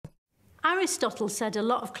Aristotle said a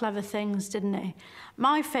lot of clever things, didn't he?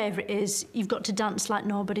 My favourite is, you've got to dance like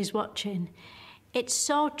nobody's watching. It's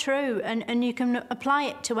so true, and you can apply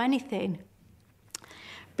it to anything.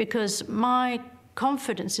 Because my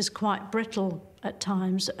confidence is quite brittle at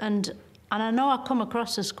times, and I know I come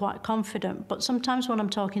across as quite confident, but sometimes when I'm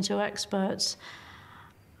talking to experts,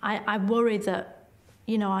 I worry that,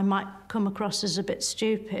 you know, I might come across as a bit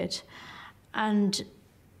stupid. And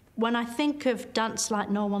when I think of dance like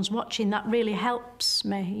no one's watching, that really helps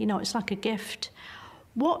me. You know, it's like a gift.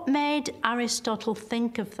 What made Aristotle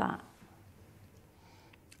think of that?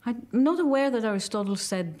 I'm not aware that Aristotle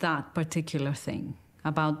said that particular thing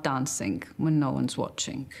about dancing when no one's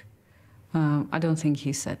watching. I don't think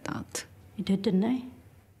he said that. He did, didn't he?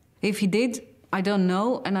 If he did, I don't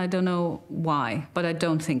know, and I don't know why, but I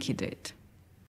don't think he did.